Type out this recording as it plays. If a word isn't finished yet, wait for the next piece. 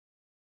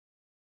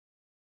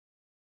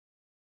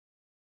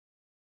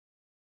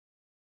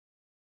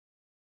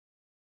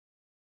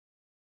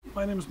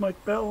My name is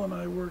Mike Bell, and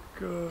I work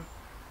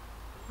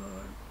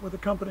with a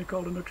company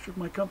called Inukshuk.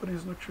 My company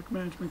is Inukshuk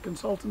Management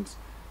Consultants,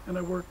 and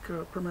I work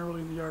primarily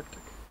in the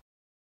Arctic.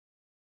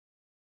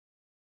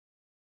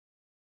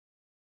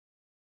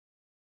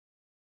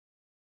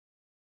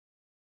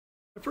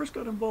 I first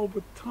got involved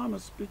with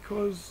Thomas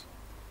because,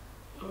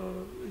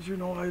 as you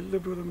know, I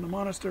lived with him in a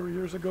monastery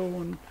years ago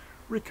and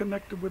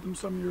reconnected with him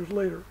some years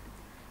later.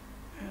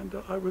 And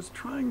I was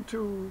trying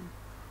to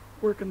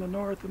work in the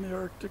North in the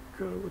Arctic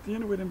with the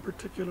Inuit in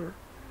particular,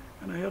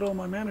 and I had all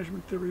my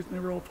management theories and they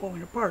were all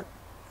falling apart.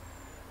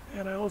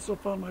 And I also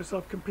found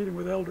myself competing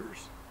with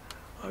elders.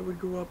 I would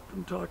go up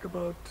and talk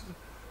about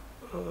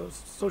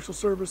social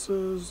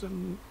services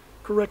and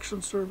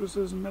correction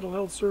services and mental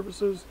health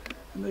services,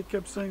 and they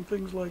kept saying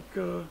things like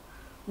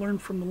learn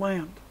from the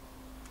land.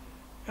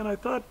 And I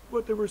thought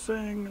what they were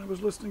saying, and I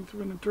was listening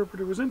through an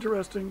interpreter, was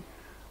interesting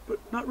but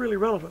not really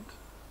relevant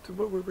to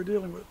what we were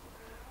dealing with.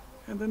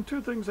 And then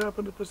two things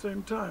happened at the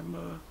same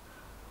time.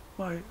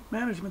 My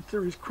management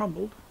theories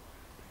crumbled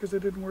because they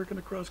didn't work in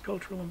a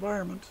cross-cultural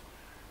environment.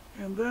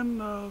 And then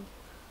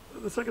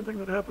the second thing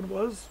that happened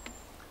was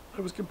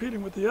I was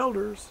competing with the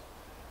elders,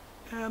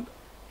 and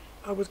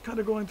I was kind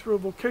of going through a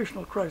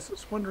vocational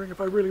crisis, wondering if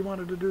I really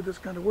wanted to do this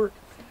kind of work.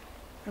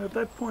 And at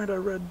that point I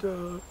read,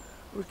 I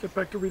would get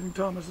back to reading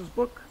Thomas's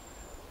book,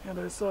 and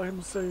I saw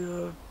him say,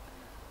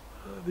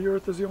 the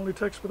Earth is the only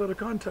text without a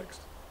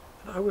context.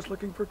 And I was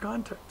looking for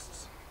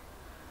contexts.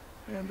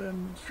 And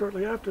then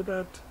shortly after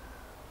that,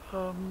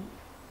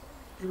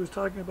 he was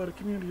talking about a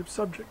community of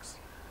subjects,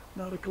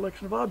 not a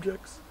collection of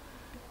objects.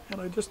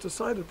 And I just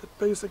decided that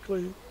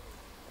basically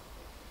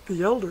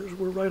the elders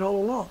were right all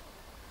along.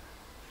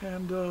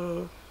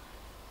 And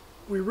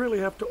we really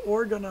have to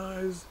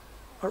organize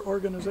our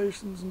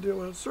organizations and deal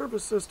with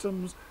service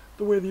systems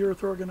the way the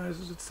Earth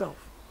organizes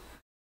itself.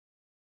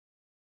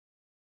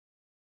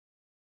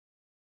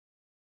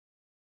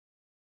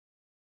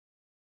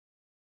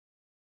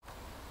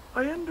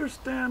 I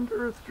understand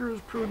Earth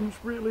Jurisprudence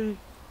really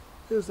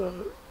is a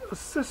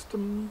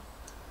system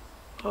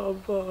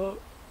of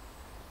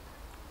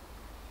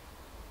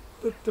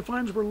that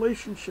defines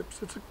relationships.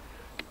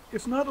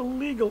 It's not a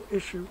legal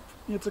issue,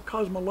 it's a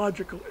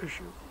cosmological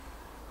issue.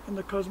 And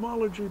the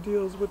cosmology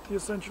deals with the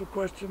essential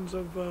questions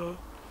of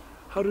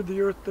how did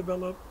the Earth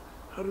develop,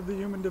 how did the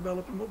human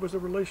develop, and what was the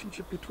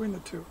relationship between the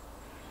two.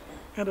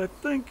 And I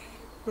think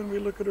when we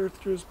look at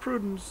Earth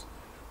Jurisprudence,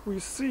 we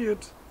see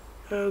it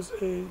as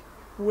a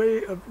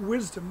way of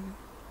wisdom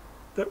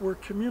that we're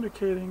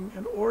communicating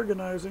and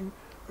organizing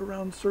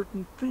around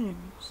certain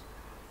themes.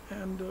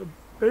 And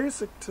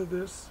basic to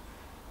this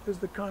is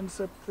the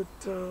concept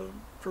that,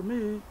 for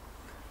me,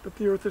 that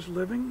the Earth is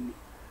living,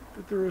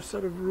 that there are a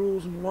set of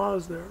rules and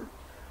laws there.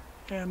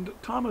 And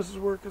Thomas's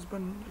work has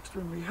been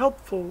extremely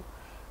helpful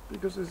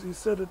because, as he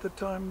said at the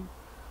time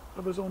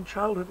of his own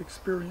childhood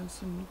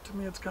experience, and to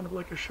me it's kind of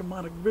like a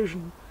shamanic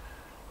vision,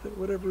 that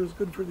whatever is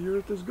good for the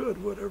Earth is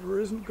good, whatever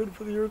isn't good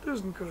for the Earth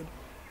isn't good.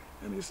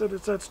 And he said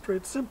it's that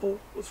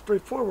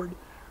straightforward.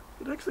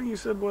 The next thing he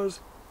said was,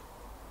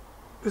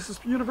 this is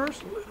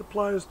universal. It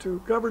applies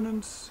to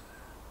governance,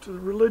 to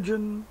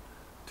religion,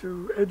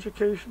 to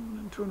education,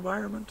 and to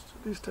environment,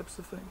 these types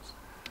of things.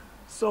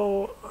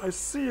 So I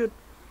see it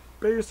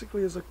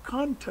basically as a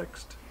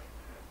context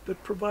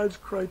that provides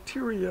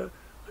criteria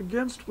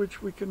against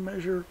which we can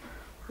measure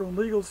our own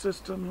legal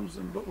systems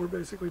and what we're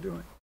basically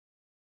doing.